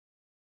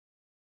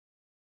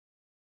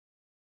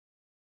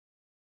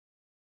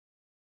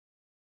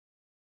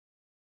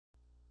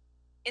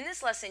In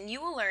this lesson,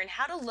 you will learn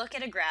how to look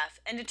at a graph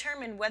and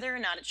determine whether or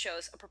not it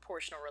shows a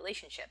proportional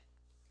relationship.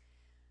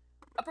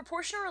 A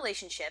proportional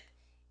relationship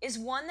is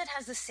one that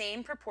has the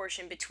same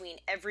proportion between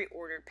every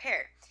ordered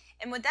pair.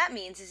 And what that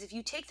means is if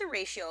you take the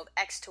ratio of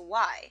x to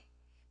y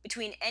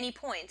between any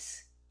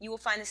points, you will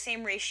find the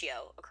same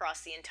ratio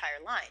across the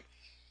entire line.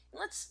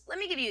 Let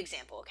me give you an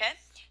example, okay?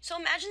 So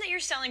imagine that you're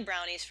selling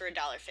brownies for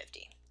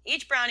 $1.50.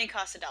 Each brownie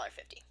costs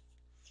 $1.50.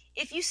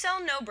 If you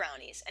sell no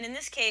brownies, and in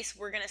this case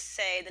we're going to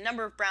say the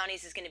number of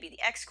brownies is going to be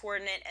the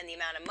x-coordinate and the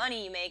amount of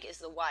money you make is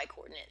the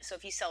y-coordinate. So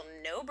if you sell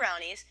no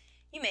brownies,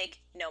 you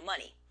make no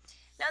money.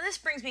 Now this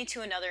brings me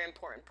to another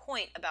important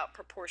point about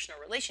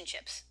proportional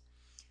relationships.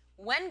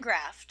 When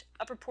graphed,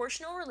 a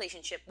proportional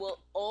relationship will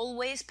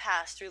always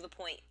pass through the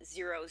point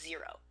 0,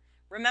 0.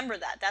 Remember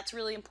that. That's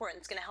really important.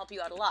 It's going to help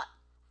you out a lot.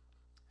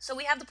 So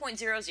we have the point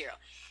 0, 0.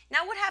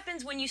 Now what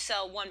happens when you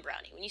sell one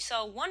brownie? When you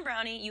sell one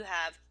brownie, you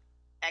have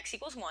x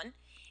equals 1,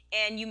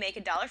 and you make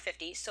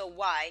 $1.50, so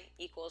y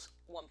equals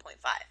 1.5.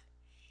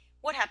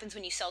 What happens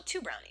when you sell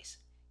two brownies?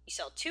 You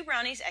sell two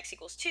brownies, x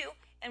equals 2,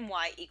 and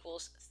y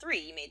equals 3.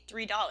 You made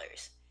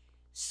 $3.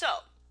 So,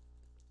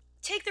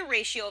 take the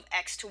ratio of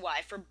x to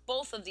y for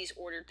both of these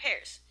ordered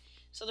pairs.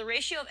 So the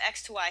ratio of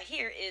x to y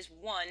here is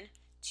 1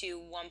 to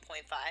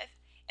 1.5,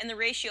 and the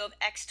ratio of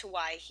x to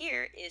y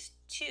here is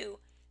 2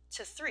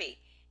 to 3.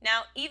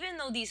 Now, even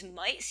though these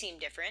might seem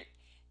different,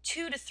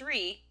 2 to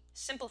 3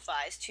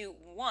 simplifies to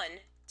 1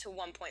 to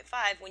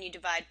 1.5 when you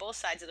divide both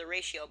sides of the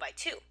ratio by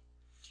 2.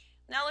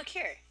 Now look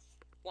here,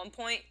 1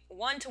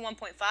 to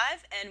 1.5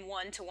 and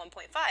 1 to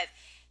 1.5.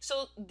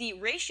 So the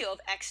ratio of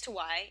x to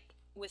y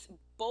with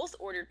both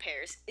ordered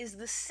pairs is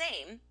the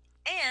same,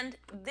 and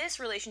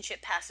this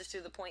relationship passes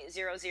through the point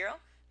 0, 0,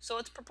 so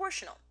it's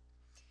proportional.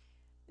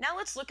 Now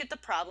let's look at the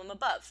problem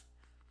above.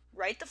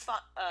 Write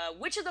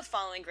which of the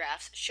following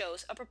graphs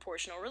shows a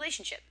proportional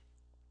relationship.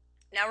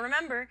 Now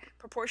remember,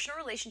 proportional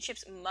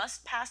relationships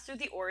must pass through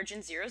the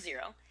origin 0,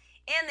 0,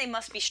 and they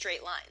must be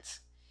straight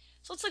lines.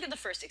 So let's look at the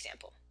first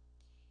example.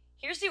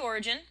 Here's the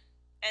origin,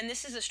 and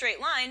this is a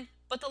straight line,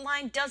 but the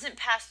line doesn't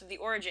pass through the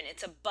origin,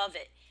 it's above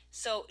it.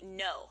 So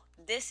no,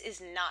 this is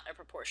not a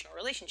proportional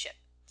relationship.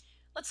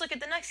 Let's look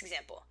at the next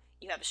example.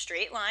 You have a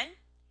straight line,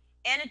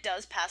 and it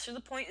does pass through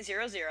the point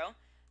 0, 0,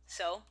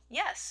 so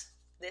yes,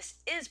 this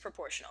is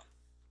proportional.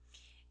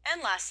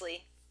 And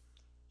lastly,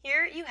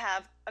 here you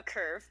have a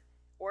curve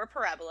or a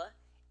parabola,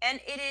 and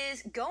it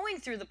is going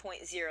through the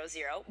point 0,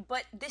 0,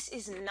 but this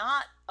is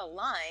not a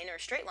line or a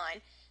straight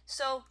line,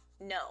 so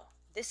no,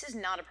 this is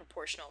not a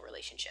proportional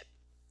relationship.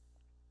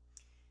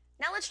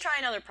 Now let's try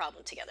another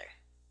problem together.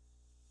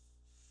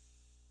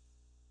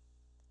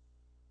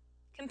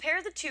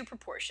 Compare the two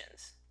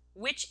proportions.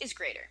 Which is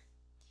greater?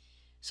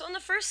 So in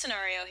the first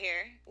scenario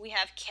here, we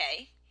have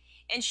K,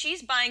 and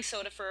she's buying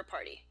soda for a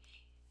party.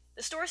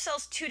 The store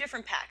sells two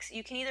different packs.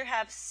 You can either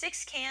have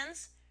 6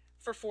 cans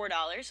for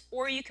 $4,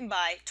 or you can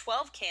buy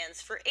 12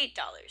 cans for $8.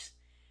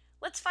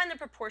 Let's find the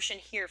proportion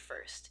here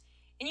first.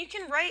 And you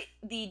can write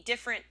the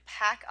different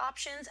pack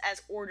options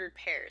as ordered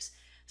pairs.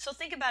 So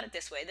think about it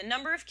this way. The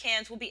number of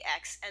cans will be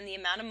X, and the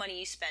amount of money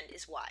you spend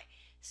is Y.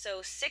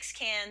 So 6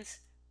 cans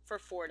for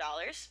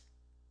 $4.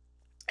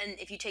 And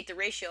if you take the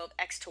ratio of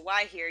X to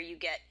Y here, you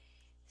get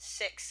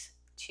 6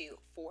 to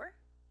 4.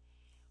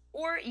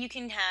 Or you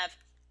can have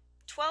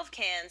 12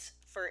 cans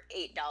for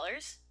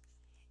 $8.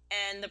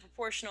 And the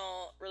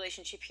proportional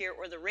relationship here,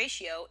 or the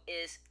ratio,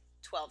 is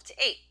 12 to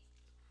 8.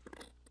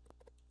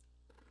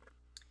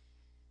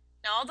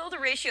 Now, although the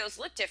ratios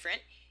look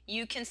different,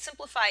 you can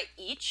simplify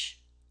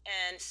each,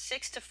 and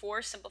 6 to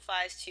 4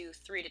 simplifies to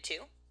 3 to 2,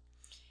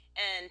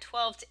 and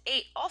 12 to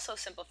 8 also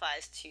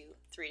simplifies to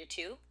 3 to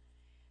 2.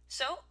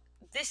 So,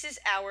 this is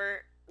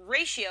our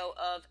ratio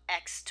of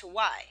x to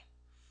y.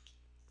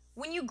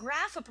 When you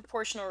graph a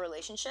proportional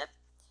relationship,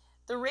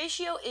 the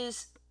ratio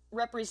is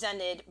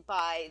represented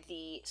by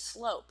the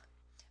slope.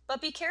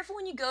 But be careful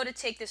when you go to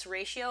take this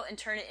ratio and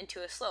turn it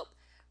into a slope.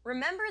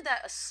 Remember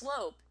that a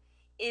slope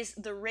is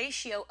the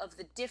ratio of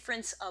the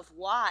difference of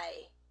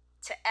y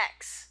to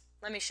x.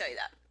 Let me show you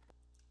that.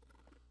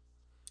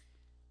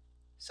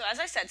 So as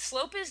I said,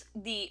 slope is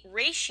the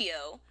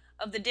ratio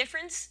of the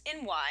difference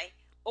in y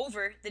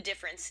over the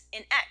difference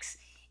in x.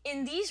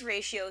 In these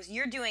ratios,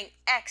 you're doing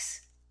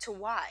x to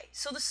y.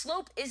 So the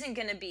slope isn't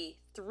going to be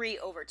 3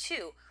 over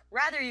 2.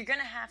 Rather, you're going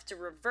to have to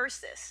reverse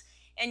this.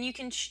 And you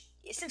can,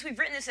 since we've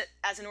written this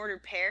as an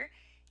ordered pair,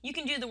 you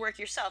can do the work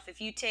yourself.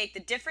 If you take the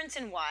difference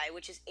in y,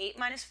 which is 8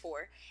 minus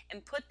 4,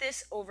 and put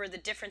this over the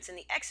difference in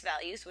the x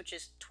values, which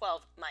is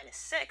 12 minus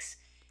 6,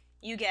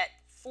 you get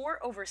 4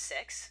 over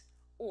 6,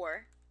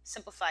 or,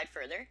 simplified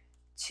further,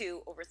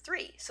 2 over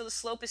 3. So the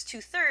slope is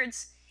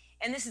 2/3,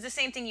 and this is the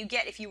same thing you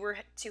get if you were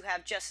to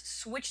have just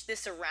switched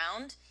this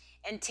around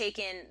and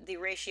taken the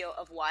ratio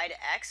of y to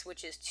x,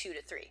 which is 2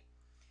 to 3.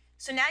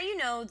 So now you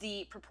know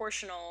the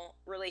proportional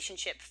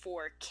relationship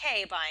for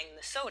K buying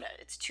the soda.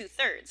 It's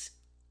 2/3.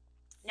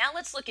 Now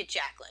let's look at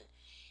Jacqueline.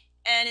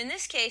 And in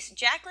this case,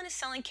 Jacqueline is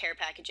selling care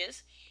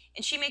packages,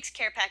 and she makes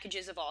care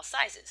packages of all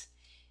sizes.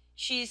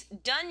 she's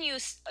done you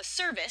a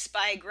service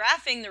by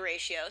graphing the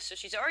ratio, so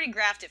she's already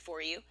graphed it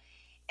for you,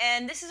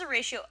 and this is a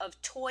ratio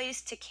of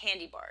toys to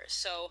candy bars.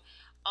 So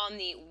on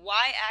the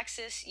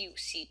y-axis you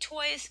see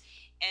toys,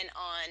 and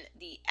on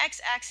the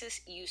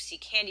x-axis you see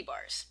candy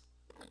bars.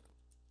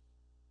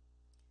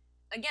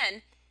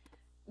 Again,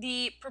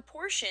 the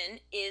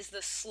proportion is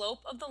the slope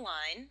of the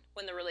line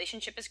when the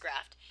relationship is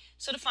graphed.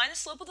 So to find the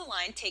slope of the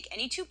line, take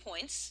any 2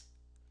 points.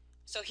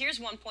 So here's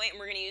 1 point, and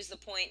we're going to use the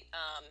point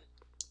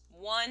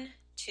 1,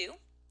 2.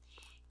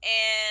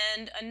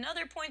 And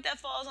another point that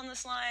falls on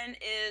this line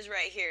is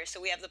right here.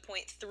 So we have the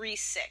point 3,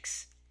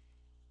 6.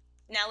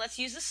 Now let's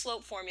use the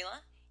slope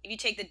formula. If you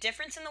take the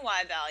difference in the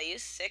y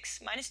values,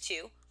 6 minus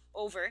 2,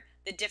 over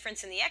the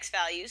difference in the x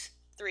values,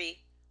 3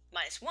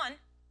 minus 1,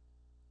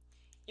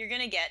 you're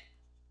going to get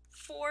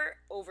 4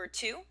 over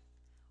 2,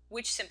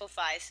 which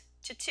simplifies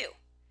to 2.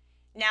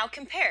 Now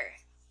compare.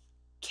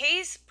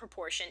 K's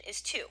proportion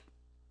is 2.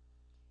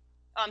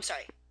 Oh, I'm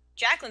sorry.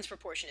 Jacqueline's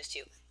proportion is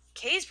 2.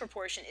 K's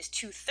proportion is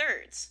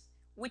 2/3,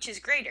 which is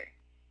greater.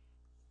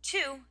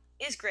 2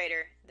 is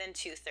greater than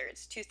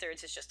 2/3.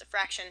 2/3 is just a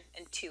fraction,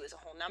 and 2 is a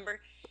whole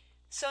number.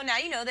 So now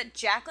you know that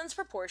Jacqueline's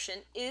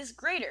proportion is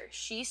greater.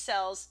 She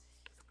sells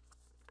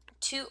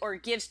 2 or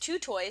gives 2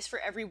 toys for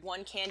every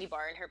 1 candy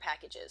bar in her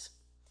packages.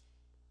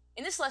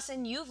 In this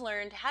lesson, you've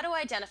learned how to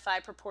identify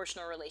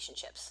proportional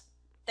relationships.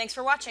 Thanks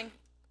for watching.